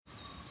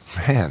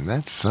Man,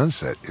 that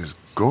sunset is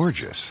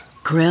gorgeous.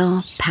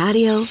 Grill,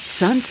 patio,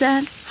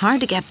 sunset.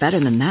 Hard to get better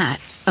than that.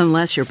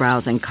 Unless you're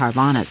browsing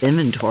Carvana's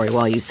inventory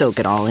while you soak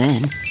it all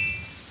in.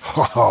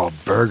 Oh,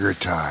 burger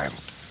time.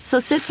 So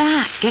sit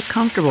back, get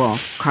comfortable.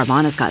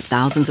 Carvana's got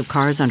thousands of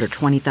cars under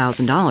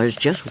 $20,000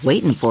 just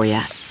waiting for you.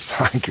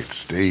 I could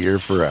stay here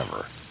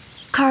forever.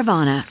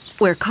 Carvana,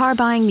 where car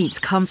buying meets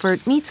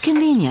comfort meets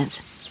convenience.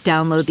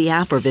 Download the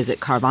app or visit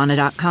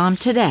Carvana.com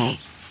today.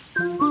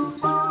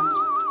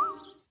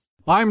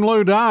 I'm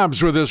Lou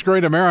Dobbs with this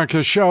Great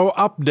America Show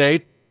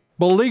update.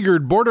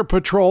 Beleaguered Border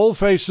Patrol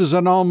faces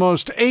an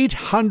almost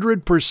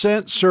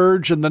 800%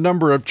 surge in the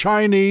number of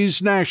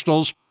Chinese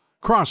nationals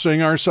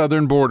crossing our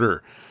southern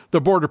border. The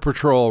Border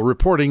Patrol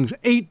reporting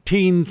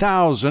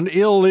 18,000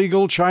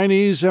 illegal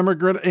Chinese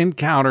immigrant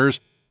encounters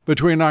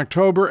between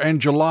October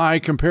and July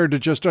compared to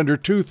just under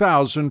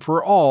 2,000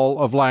 for all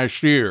of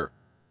last year.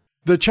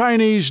 The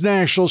Chinese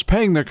nationals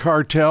paying the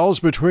cartels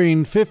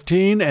between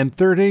 $15,000 and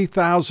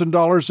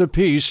 $30,000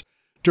 apiece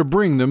to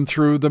bring them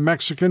through the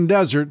Mexican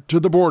desert to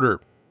the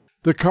border.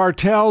 The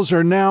cartels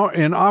are now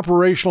in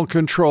operational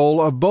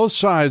control of both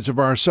sides of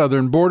our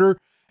southern border,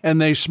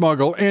 and they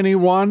smuggle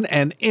anyone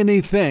and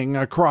anything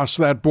across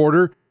that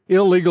border.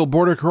 Illegal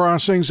border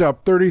crossings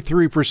up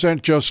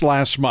 33% just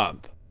last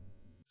month.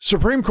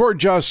 Supreme Court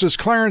Justice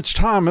Clarence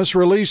Thomas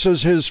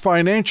releases his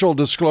financial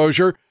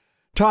disclosure.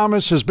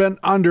 Thomas has been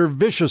under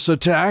vicious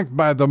attack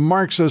by the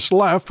Marxist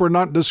left for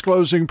not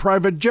disclosing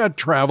private jet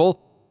travel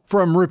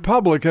from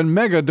Republican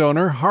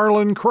mega-donor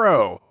Harlan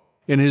Crow.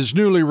 In his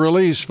newly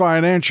released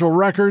financial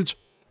records,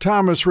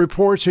 Thomas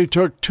reports he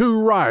took 2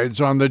 rides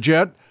on the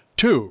jet,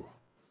 two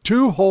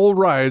whole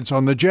rides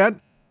on the jet,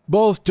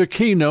 both to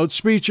keynote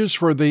speeches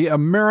for the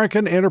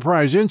American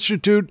Enterprise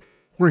Institute,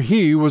 where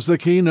he was the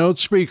keynote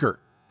speaker.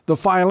 The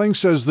filing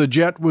says the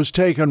jet was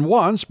taken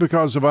once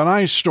because of an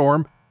ice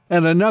storm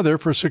and another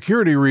for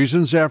security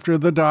reasons after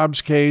the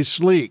Dobbs case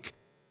leak.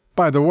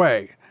 By the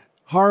way,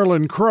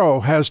 Harlan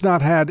Crow has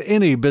not had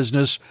any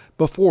business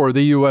before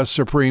the U.S.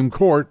 Supreme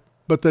Court,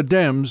 but the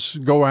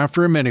Dems go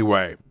after him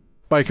anyway.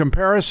 By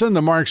comparison,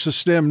 the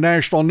Marxist-Dem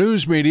national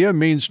news media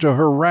means to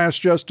harass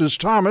Justice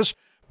Thomas,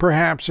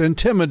 perhaps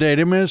intimidate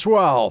him as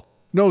well.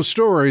 No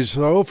stories,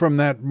 though, from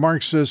that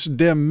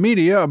Marxist-Dem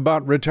media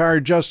about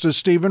retired Justice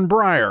Stephen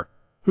Breyer,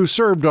 who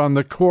served on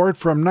the court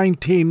from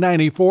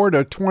 1994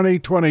 to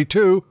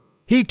 2022.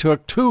 He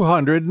took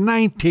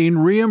 219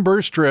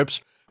 reimbursed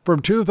trips from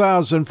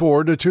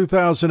 2004 to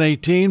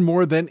 2018,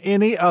 more than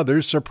any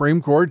other Supreme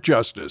Court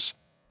justice.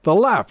 The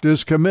left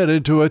is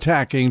committed to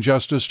attacking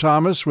Justice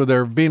Thomas with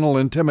their venal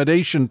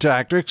intimidation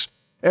tactics.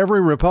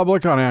 Every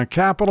Republican on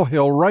Capitol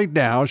Hill right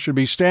now should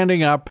be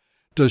standing up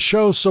to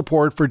show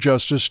support for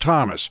Justice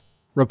Thomas.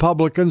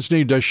 Republicans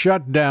need to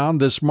shut down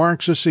this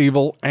Marxist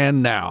evil,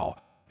 and now.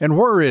 And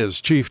where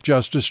is Chief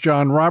Justice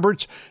John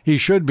Roberts? He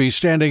should be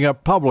standing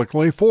up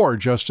publicly for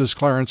Justice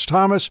Clarence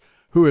Thomas,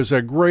 who is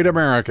a great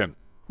American.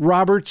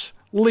 Roberts,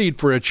 lead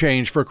for a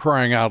change, for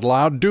crying out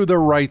loud. Do the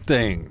right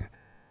thing.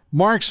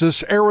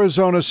 Marxist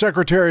Arizona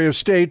Secretary of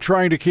State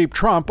trying to keep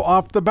Trump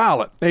off the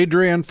ballot.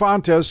 Adrian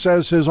Fontes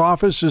says his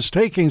office is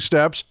taking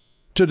steps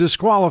to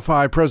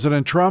disqualify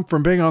President Trump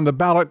from being on the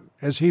ballot,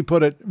 as he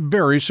put it,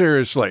 very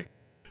seriously.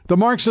 The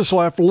Marxist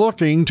left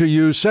looking to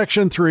use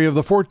Section 3 of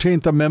the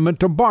 14th Amendment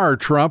to bar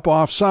Trump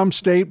off some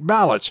state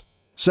ballots.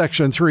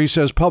 Section 3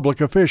 says public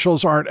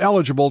officials aren't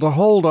eligible to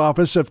hold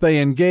office if they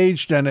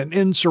engaged in an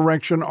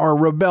insurrection or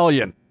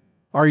rebellion.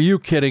 Are you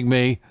kidding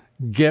me?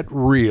 Get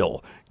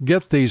real.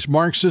 Get these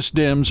Marxist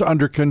Dems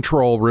under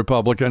control,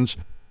 Republicans.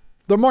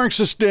 The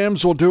Marxist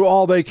Dems will do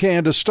all they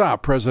can to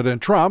stop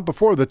President Trump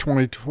before the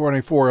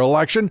 2024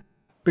 election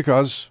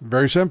because,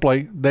 very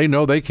simply, they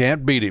know they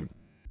can't beat him.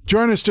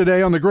 Join us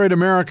today on the Great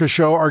America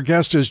Show. Our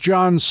guest is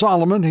John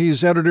Solomon.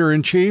 He's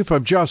editor-in-chief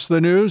of Just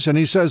the News, and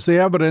he says the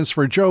evidence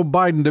for Joe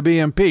Biden to be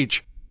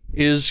impeached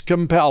is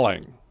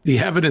compelling. The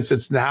evidence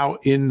that's now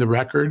in the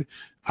record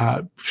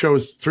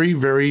shows 3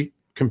 very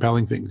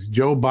compelling things.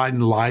 Joe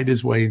Biden lied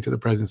his way into the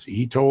presidency.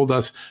 He told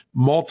us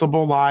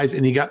multiple lies,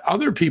 and he got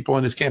other people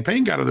in his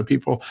campaign, got other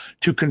people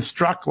to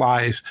construct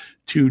lies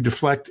to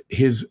deflect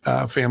his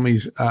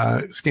family's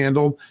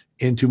scandal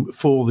and to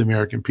fool the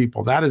American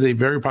people. That is a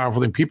very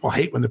powerful thing. People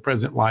hate when the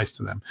president lies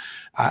to them.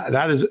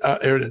 That is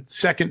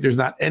second, there's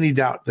not any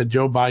doubt that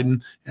Joe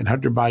Biden and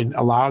Hunter Biden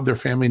allowed their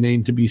family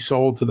name to be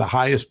sold to the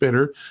highest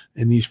bidder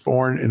in these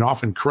foreign and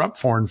often corrupt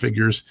foreign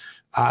figures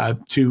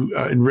to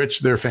enrich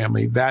their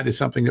family. That is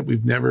something that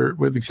we've never,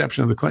 with the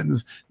exception of the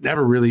Clintons,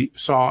 never really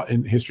saw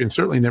in history, and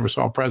certainly never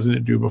saw a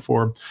president do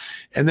before.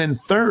 And then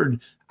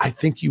third, I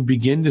think you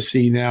begin to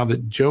see now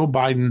that Joe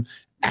Biden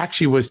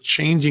actually was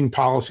changing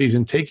policies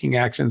and taking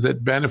actions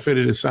that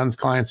benefited his son's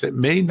clients that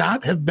may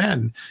not have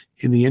been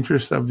in the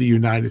interest of the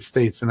United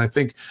States. And I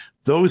think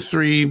those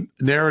 3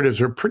 narratives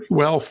are pretty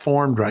well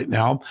formed right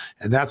now.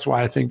 And that's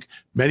why I think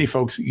many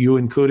folks, you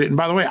included, and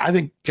by the way, I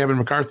think Kevin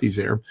McCarthy's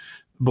there,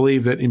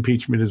 believe that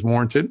impeachment is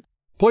warranted.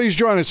 Please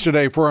join us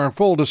today for our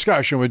full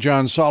discussion with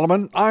John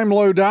Solomon. I'm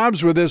Lou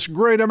Dobbs with this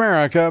Great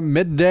America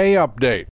Midday Update.